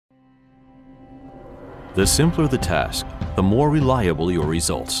The simpler the task, the more reliable your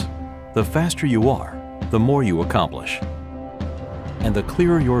results. The faster you are, the more you accomplish. And the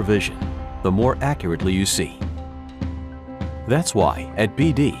clearer your vision, the more accurately you see. That's why, at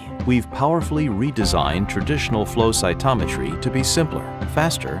BD, we've powerfully redesigned traditional flow cytometry to be simpler,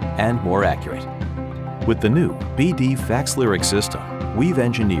 faster, and more accurate. With the new BD FACSLyric system, we've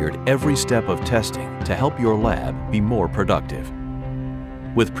engineered every step of testing to help your lab be more productive.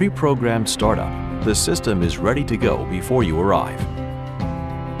 With pre-programmed startup, the system is ready to go before you arrive.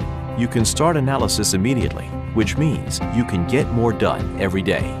 You can start analysis immediately, which means you can get more done every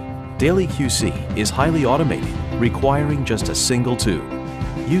day. Daily QC is highly automated, requiring just a single tube.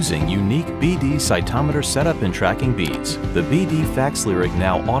 Using unique BD cytometer setup and tracking beads, the BD FACSLyric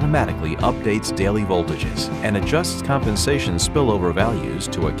now automatically updates daily voltages and adjusts compensation spillover values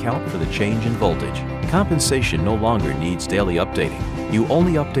to account for the change in voltage. Compensation no longer needs daily updating. You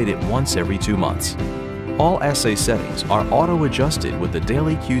only update it once every 2 months. All assay settings are auto-adjusted with the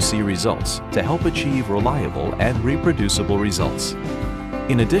daily QC results to help achieve reliable and reproducible results.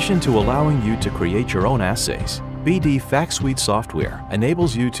 In addition to allowing you to create your own assays, BD FACSSuite software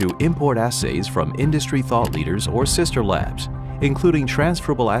enables you to import assays from industry thought leaders or sister labs, including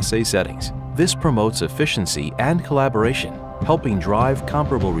transferable assay settings. This promotes efficiency and collaboration, helping drive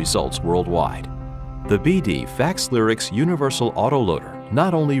comparable results worldwide. The BD FACSLyric's universal autoloader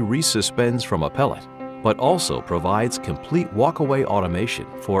not only resuspends from a pellet, but also provides complete walkaway automation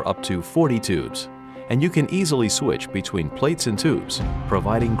for up to 40 tubes. And you can easily switch between plates and tubes,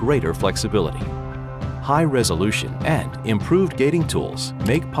 providing greater flexibility. High resolution and improved gating tools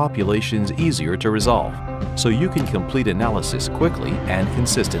make populations easier to resolve, so you can complete analysis quickly and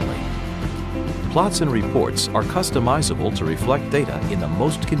consistently. Plots and reports are customizable to reflect data in the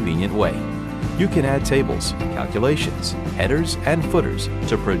most convenient way. You can add tables, calculations, headers, and footers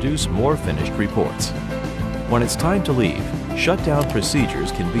to produce more finished reports. When it's time to leave, shutdown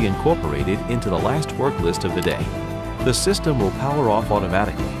procedures can be incorporated into the last work list of the day. The system will power off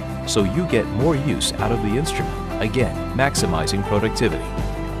automatically, so you get more use out of the instrument, again, maximizing productivity.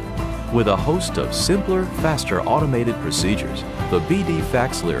 With a host of simpler, faster automated procedures, the BD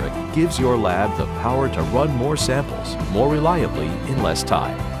FACSLyric gives your lab the power to run more samples more reliably in less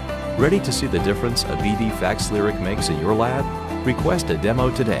time. Ready to see the difference a BD FACSLyric makes in your lab? Request a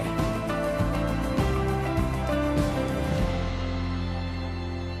demo today.